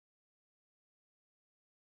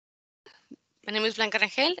My name is Blanca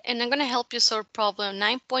Rangel, and I'm going to help you solve problem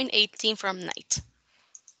 9.18 from NIGHT.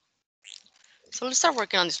 So let's start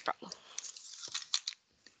working on this problem.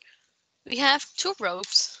 We have two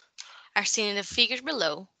ropes, are seen in the figures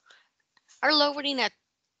below, are lowering at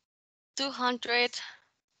 200,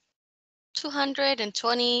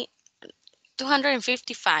 220,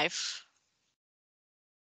 255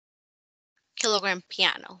 kilogram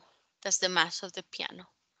piano. That's the mass of the piano.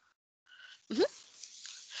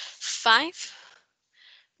 5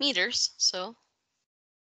 meters, so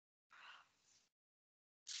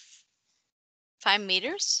 5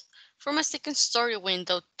 meters from a second story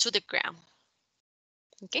window to the ground.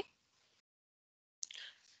 Okay.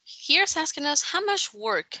 Here's asking us how much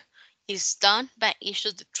work is done by each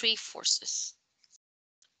of the three forces.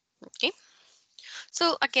 Okay.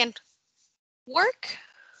 So again, work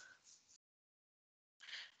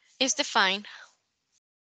is defined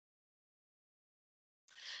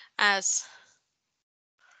as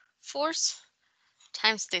force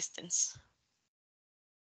times distance.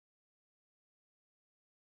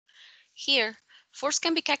 Here, force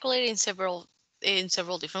can be calculated in several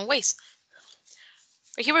different ways.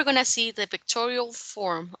 But here we're going to see the pictorial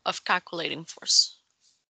form of calculating force.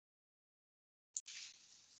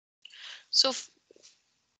 So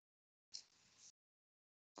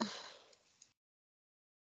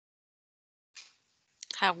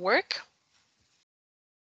have work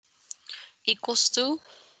equals to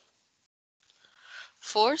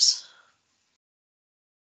force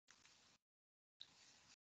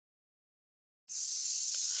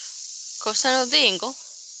cosine of the angle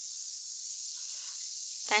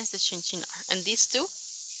times the change in r. And these two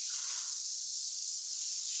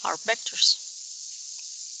are vectors.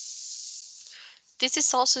 This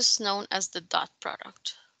is also known as the dot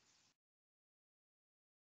product.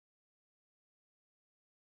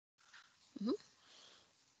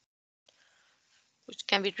 Which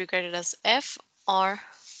can be regarded as f r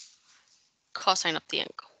cosine of the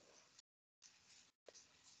angle.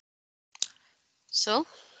 So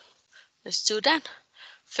let's do that.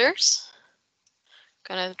 First,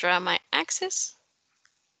 gonna draw my axis.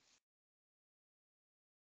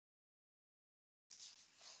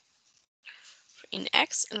 In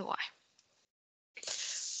x and y.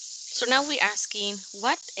 So now we're asking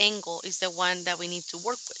what angle is the one that we need to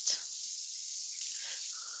work with.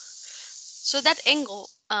 So that angle,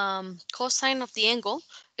 cosine of the angle,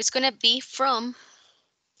 is going to be from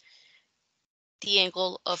the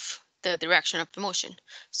angle of the direction of the motion.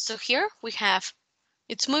 So here we have,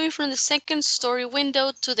 it's moving from the second story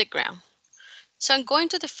window to the ground. So I'm going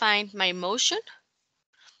to define my motion.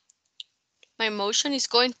 My motion is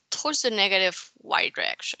going towards the negative y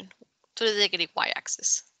direction, to the negative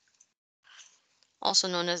y-axis, also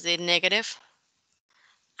known as the negative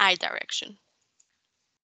I direction.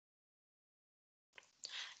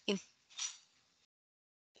 In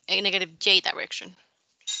a negative j direction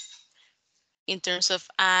in terms of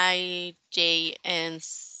I, j, and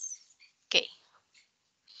k.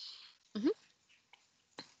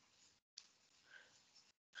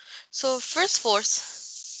 So first force,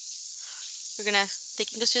 we're gonna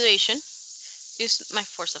take into consideration is my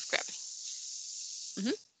force of gravity.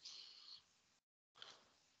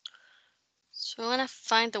 So I'm gonna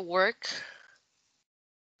find the work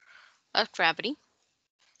of gravity.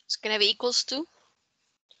 It's gonna be equals to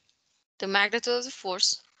the magnitude of the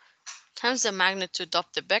force times the magnitude of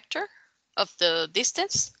the vector of the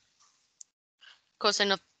distance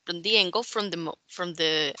cosine of the angle from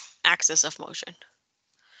the axis of motion.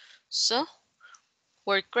 So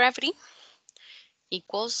work gravity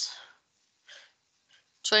equals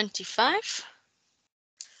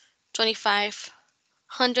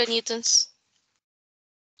 2,500 newtons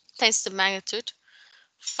times the magnitude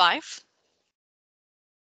 5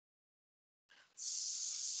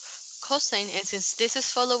 cosine, and since this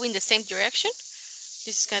is following the same direction, this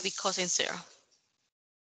is going to be cosine 0.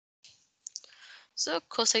 So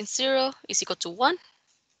cosine 0 is equal to 1.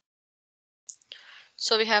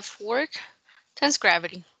 So we have work times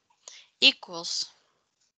gravity equals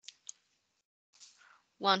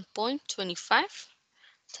 1.25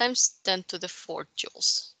 times 10 to the 4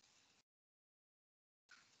 joules.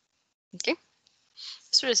 Okay,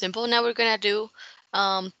 it's really simple. Now we're gonna do,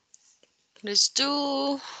 let's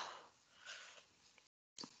do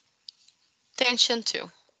tension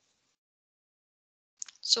 2.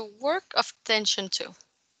 So work of tension 2.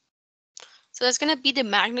 So that's gonna be the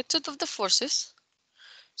magnitude of the forces.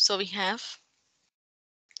 So we have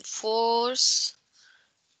force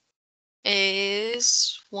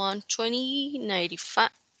is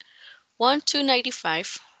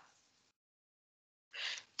 1,295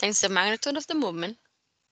 times the magnitude of the movement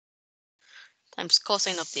times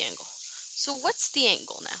cosine of the angle. So what's the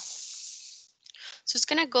angle now? So it's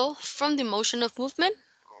gonna go from the motion of movement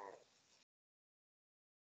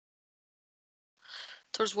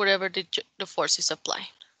towards whatever the force is applied.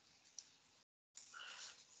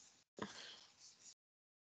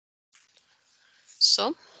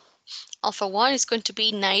 So alpha 1 is going to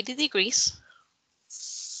be 90 degrees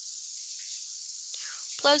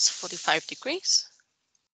plus 45 degrees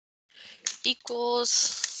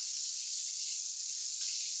equals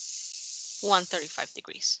 135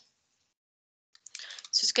 degrees.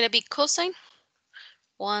 So it's going to be cosine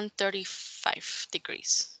 135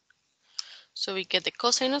 degrees. So we get the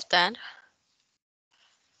cosine of that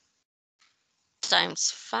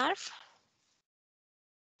times 5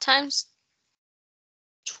 times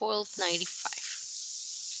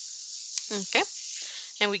 1295. Okay,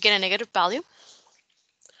 and we get a negative value.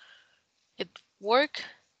 It work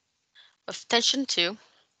of tension 2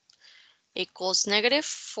 equals negative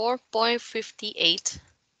 4.58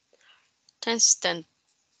 times 10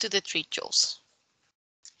 to the 3 joules.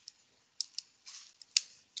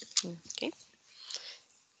 Okay,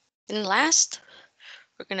 and last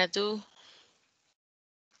we're gonna do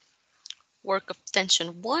work of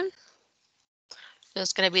tension 1. So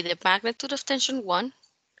it's gonna be the magnitude of tension 1,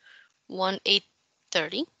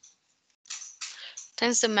 1830,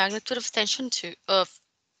 times the magnitude of tension 2 of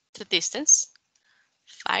the distance,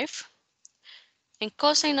 5, and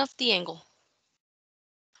cosine of the angle.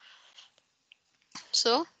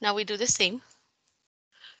 So now we do the same.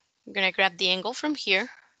 We're gonna grab the angle from here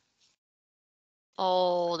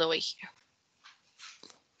all the way here.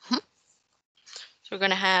 So we're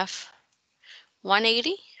gonna have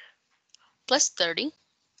 180 plus 30.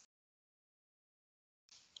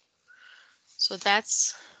 So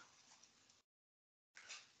that's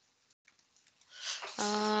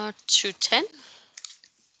 210.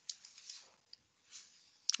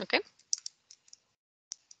 Okay.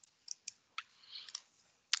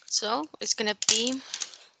 So it's gonna be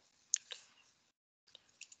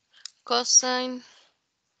cosine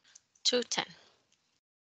 210.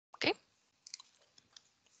 Okay.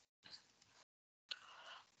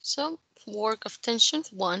 So work of tension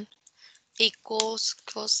 1 equals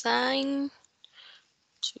cosine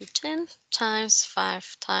 210 times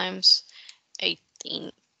 5 times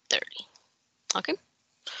 1830. Okay.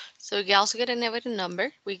 So we also get a negative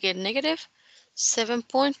number. We get negative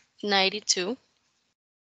 7.92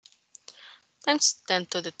 times 10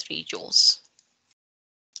 to the 3 joules.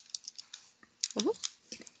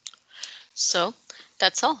 So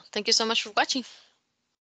that's all. Thank you so much for watching.